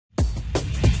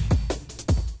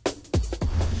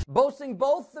Boasting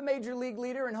both the Major League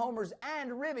leader in homers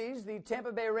and ribbies, the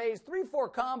Tampa Bay Rays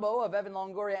 3-4 combo of Evan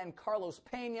Longoria and Carlos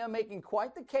Pena making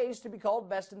quite the case to be called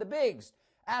best in the bigs.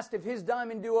 Asked if his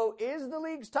diamond duo is the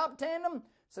league's top tandem,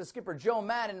 says skipper Joe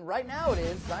Maddon, right now it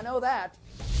is, I know that.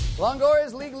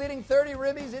 Longoria's league-leading 30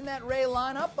 ribbies in that Ray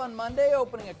lineup on Monday,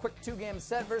 opening a quick two-game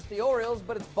set versus the Orioles,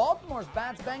 but it's Baltimore's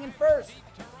bats banging first.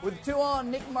 With two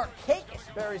on, Nick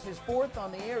Markakis buries his fourth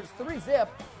on the air. It's 3-zip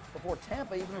before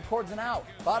Tampa even records an out.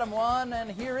 Bottom one, and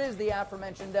here is the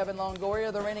aforementioned Evan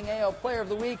Longoria, the reigning AL Player of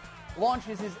the Week,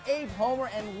 launches his 8th homer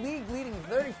and league-leading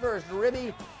 31st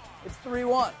ribby. It's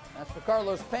 3-1. That's for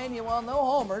Carlos Pena. Well, no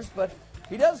homers, but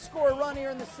he does score a run here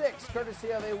in the 6th,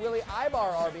 courtesy of a Willie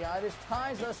Ibar RBI. This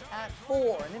ties us at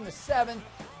 4. And in the 7th,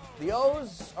 the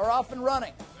O's are off and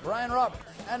running. Brian Roberts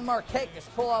and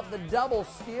Markakis pull off the double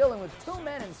steal, and with two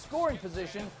men in scoring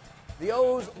position, the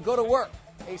O's go to work.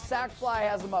 A sac fly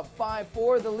has them up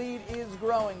 5-4. The lead is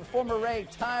growing. Former Ray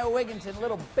Ty Wigginton,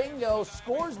 little bingo,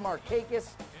 scores Markakis,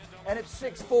 and it's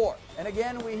 6-4. And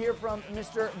again, we hear from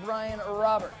Mr. Brian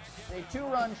Roberts. A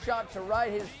 2-run shot to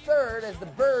right, his third, as the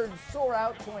Birds soar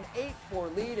out to an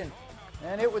 8-4 lead,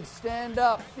 and it would stand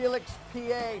up. Felix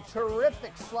P.A.,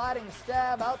 terrific sliding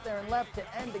stab out there and left to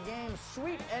end the game.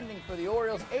 Sweet ending for the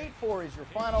Orioles. 8-4 is your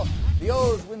final. The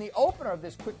O's win the opener of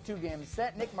this quick two-game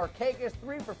set. Nick Markakis,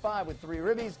 3 for 5 with 3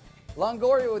 ribbies.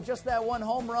 Longoria with just that one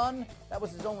home run. That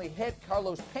was his only hit.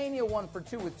 Carlos Pena, 1 for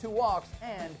 2 with 2 walks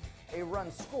and a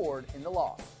run scored in the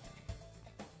loss.